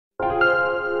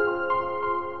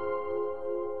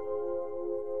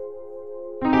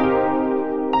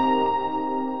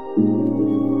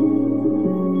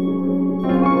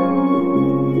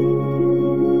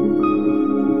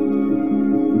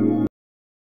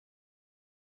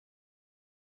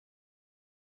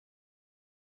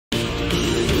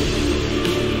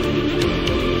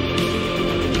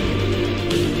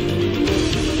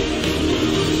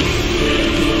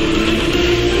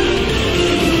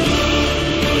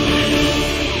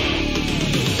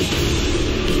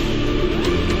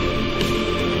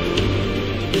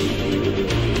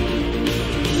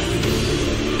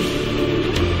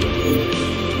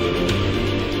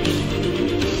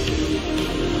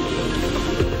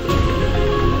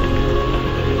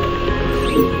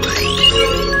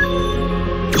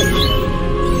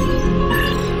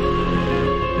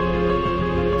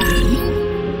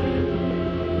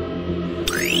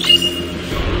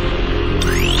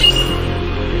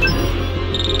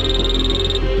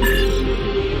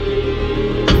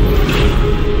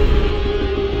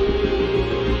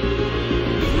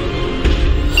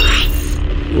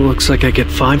Looks like I get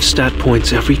 5 stat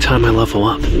points every time I level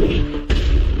up. I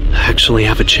actually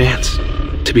have a chance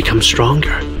to become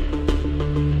stronger.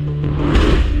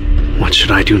 What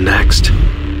should I do next?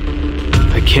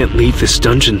 I can't leave this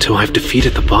dungeon till I've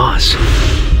defeated the boss.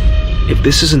 If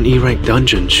this is an E-rank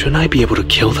dungeon, shouldn't I be able to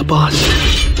kill the boss?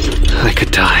 I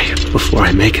could die before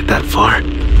I make it that far.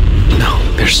 No,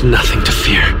 there's nothing to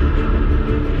fear.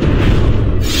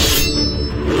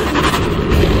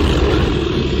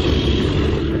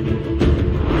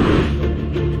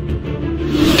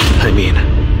 I mean,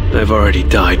 I've already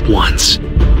died once.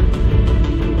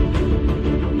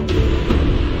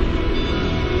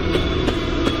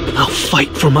 I'll fight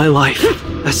for my life,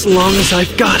 as long as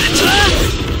I've got it.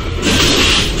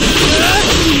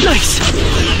 Nice!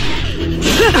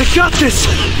 I got this!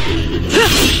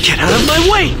 Get out of my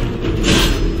way!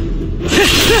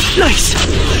 Nice!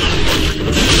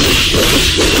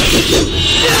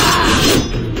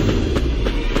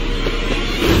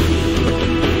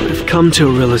 I've come to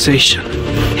a realization.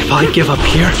 If I give up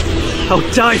here, I'll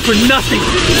die for nothing!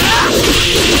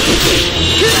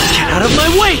 Get out of my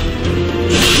way!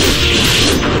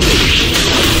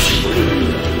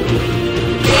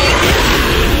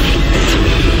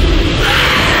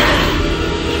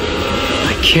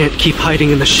 I can't keep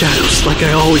hiding in the shadows like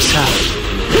I always have.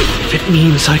 If it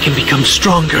means I can become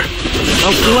stronger,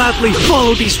 I'll gladly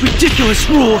follow these ridiculous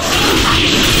rules.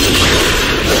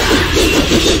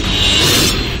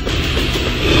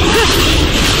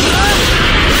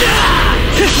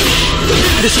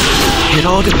 It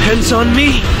all depends on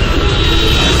me.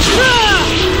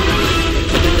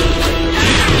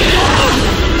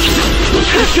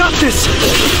 I got this!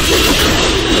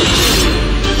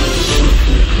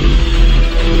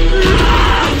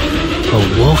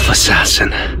 A wolf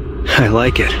assassin. I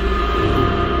like it.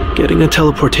 Getting a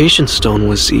teleportation stone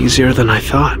was easier than I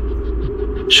thought.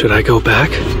 Should I go back?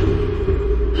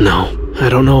 No, I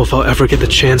don't know if I'll ever get the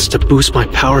chance to boost my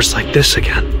powers like this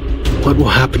again. What will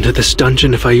happen to this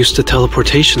dungeon if I use the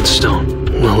teleportation stone?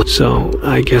 Well, so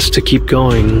I guess to keep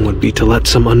going would be to let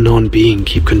some unknown being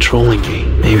keep controlling me.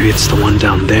 Maybe it's the one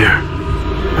down there.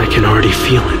 I can already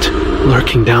feel it.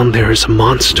 Lurking down there is a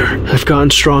monster. I've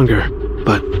gotten stronger,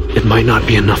 but it might not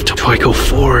be enough to I go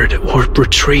forward or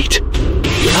retreat.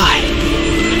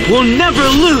 I will never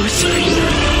lose!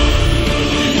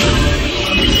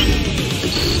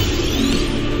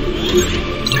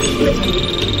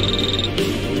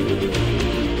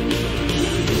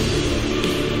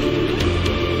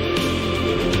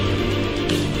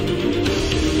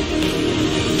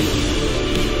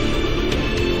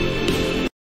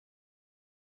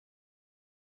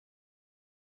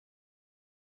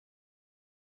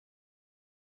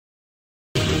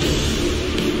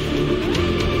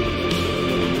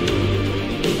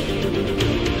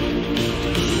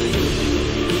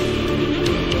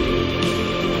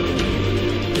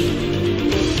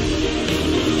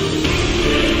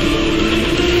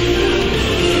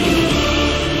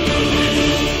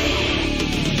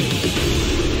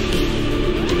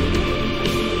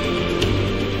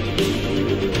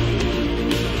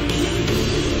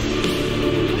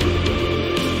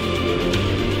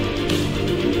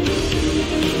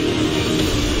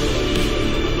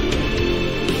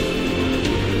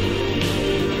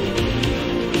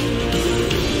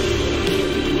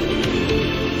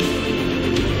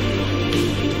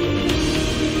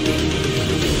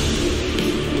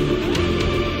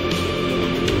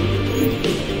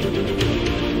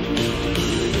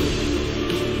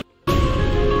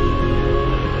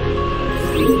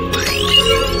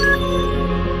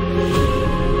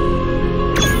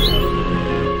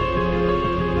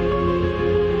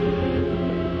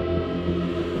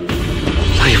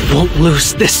 Won't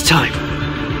lose this time.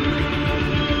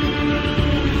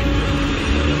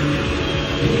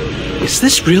 Is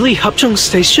this really Hapjeong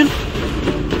Station?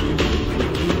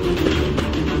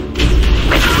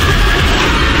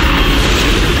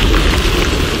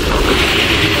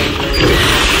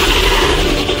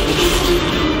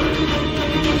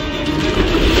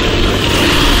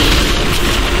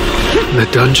 The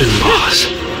dungeon boss.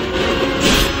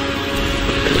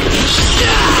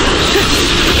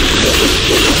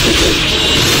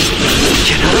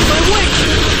 Get out of my way!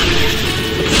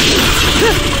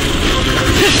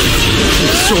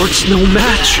 Sword's no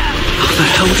match. How the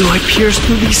hell do I pierce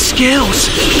through these scales?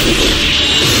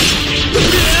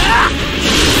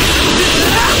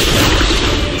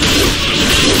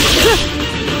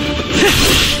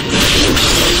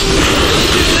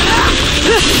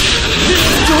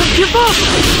 Don't give up!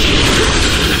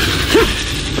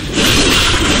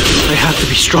 I have to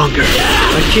be stronger.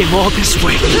 I came all this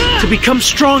way to become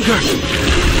stronger.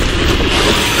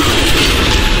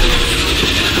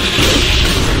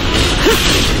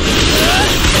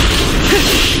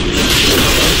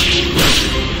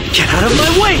 Get out of my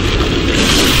way!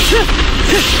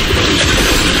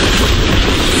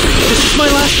 This is my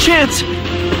last chance!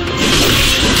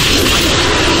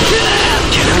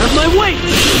 Get out of my way!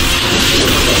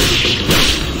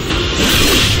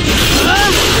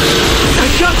 I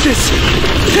got this!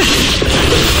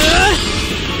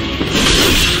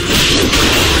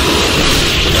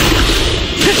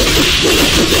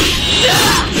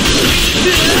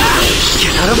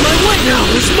 Get out of my way! Now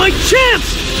is my chance!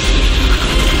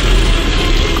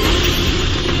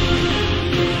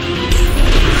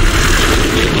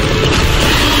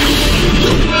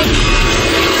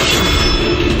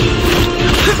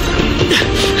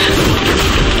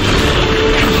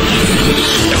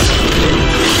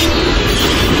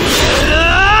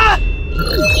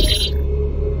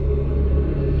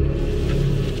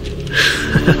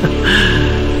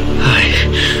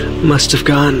 I must have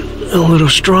gotten a little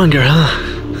stronger, huh?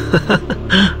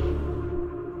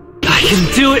 I can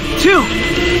do it too!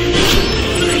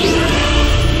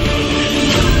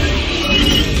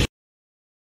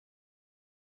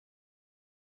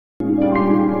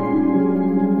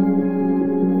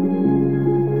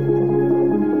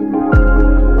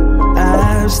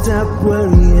 I've stopped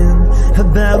worrying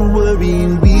about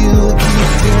worrying. We'll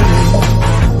keep going.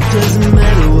 Doesn't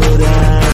matter what I